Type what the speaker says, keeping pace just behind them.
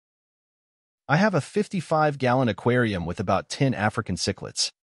I have a 55-gallon aquarium with about 10 African cichlids,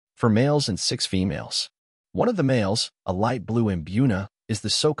 4 males and 6 females. One of the males, a light blue Em Buna, is the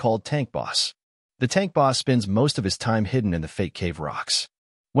so-called tank boss. The tank boss spends most of his time hidden in the fake cave rocks.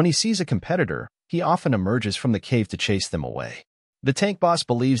 When he sees a competitor, he often emerges from the cave to chase them away. The tank boss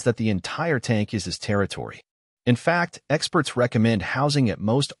believes that the entire tank is his territory. In fact, experts recommend housing at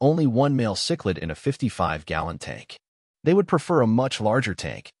most only one male cichlid in a 55-gallon tank. They would prefer a much larger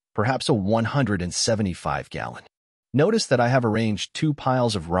tank, perhaps a 175-gallon. Notice that I have arranged 2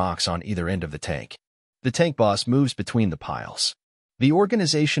 piles of rocks on either end of the tank. The tank boss moves between the piles. The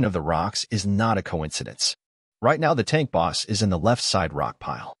organization of the rocks is not a coincidence. Right now, the tank boss is in the left side rock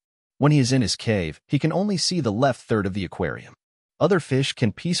pile. When he is in his cave, he can only see the left third of the aquarium. Other fish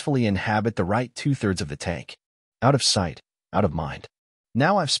can peacefully inhabit the right 2/3 of the tank. Out of sight, out of mind.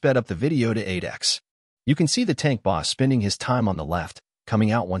 Now I've sped up the video to 8x. You can see the tank boss spending his time on the left,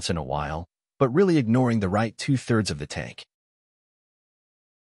 coming out once in a while, but really ignoring the right 2/3 of the tank.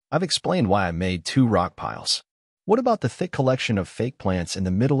 I've explained why I made 2 rock piles. What about the thick collection of fake plants in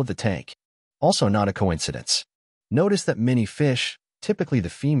the middle of the tank? Also not a coincidence. Notice that many fish, typically the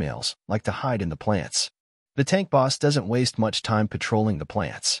females, like to hide in the plants. The tank boss doesn't waste much time patrolling the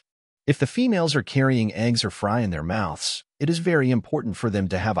plants. If the females are carrying eggs or fry in their mouths, it is very important for them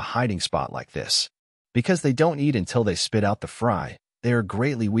to have a hiding spot like this. Because they don't eat until they spit out the fry, they are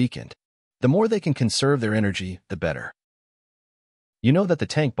greatly weakened. The more they can conserve their energy, the better. You know that the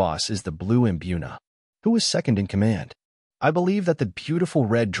tank boss is the blue Em Buna. Who is second in command? I believe that the beautiful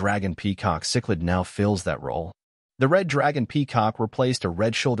red dragon peacock cichlid now fills that role. The red dragon peacock replaced a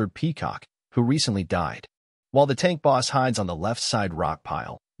red-shouldered peacock, who recently died. While the tank boss hides on the left side rock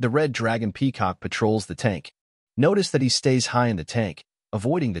pile, the red dragon peacock patrols the tank. Notice that he stays high in the tank,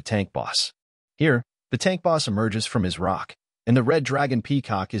 avoiding the tank boss. Here, the tank boss emerges from his rock, and the red dragon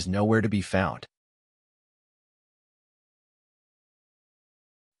peacock is nowhere to be found.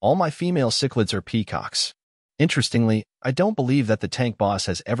 All my female cichlids are peacocks. Interestingly, I don't believe that the tank boss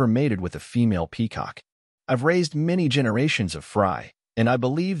has ever mated with a female peacock. I've raised many generations of fry, and I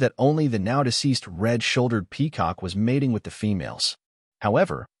believe that only the now-deceased red-shouldered peacock was mating with the females.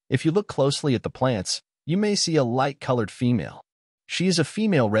 However, if you look closely at the plants, you may see a light-colored female. She is a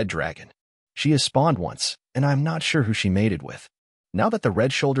female red dragon. She has spawned once, and I'm not sure who she mated with. Now that the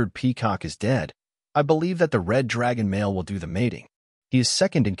red-shouldered peacock is dead, I believe that the red dragon male will do the mating. He is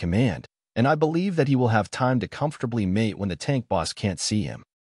second in command, and I believe that he will have time to comfortably mate when the tank boss can't see him.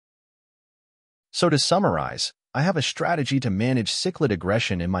 So to summarize, I have a strategy to manage cichlid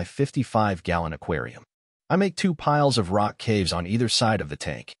aggression in my 55-gallon aquarium. I make 2 piles of rock caves on either side of the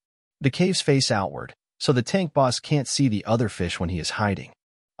tank. The caves face outward, so the tank boss can't see the other fish when he is hiding.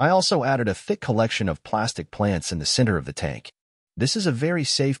 I also added a thick collection of plastic plants in the center of the tank. This is a very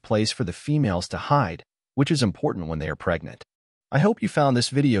safe place for the females to hide, which is important when they are pregnant. I hope you found this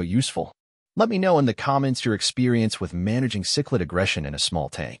video useful. Let me know in the comments your experience with managing cichlid aggression in a small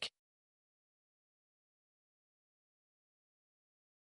tank.